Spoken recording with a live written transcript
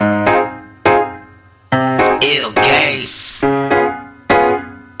Ill Gates, Mayor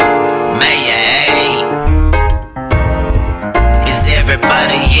A. Is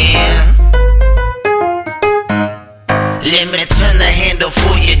everybody in? Let me turn the handle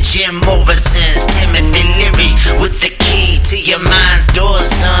for your Jim Morrison's Timothy Leary with the key to your mind's door,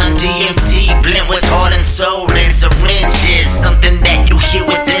 son. DMT blend with heart and soul and syringes, something that you hear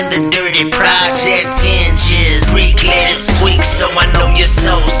within the dirty project hinges. Greek let it squeak so I know you're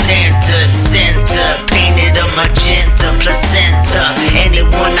so centered. Center painted a magenta placenta.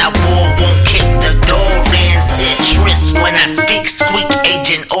 Anyone I wore won't kick the door in. Citrus when I speak, squeak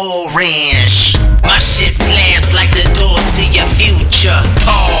Agent Orange. My shit slams like the door to your future.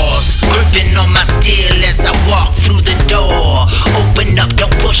 Pause, gripping on my steel as I walk through the door. Open up,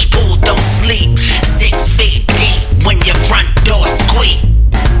 don't push, pull, don't sleep. 6 feet deep when your front door squeak.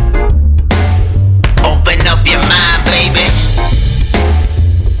 Open up your mind, baby.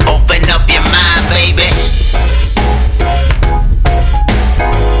 Open up your mind, baby.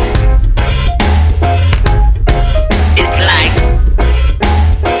 It's like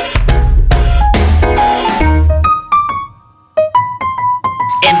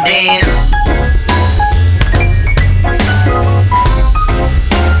and then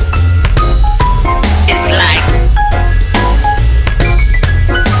it's like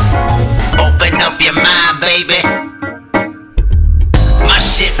open up your mind, baby. My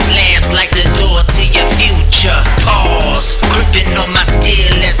shit slams like the door to your future. Pause, gripping on my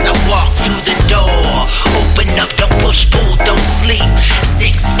steel as I walk through the door. Open up, don't push, pull, don't sleep.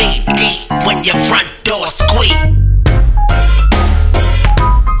 6 feet deep when your front door squeak.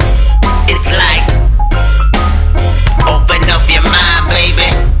 It's like open up your mind, baby.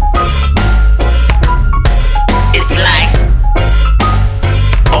 It's like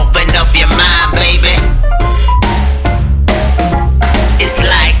open up your mind, baby. It's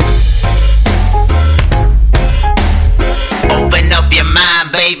like open up your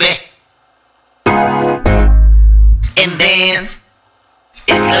mind, baby. And then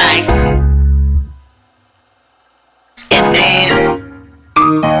it's like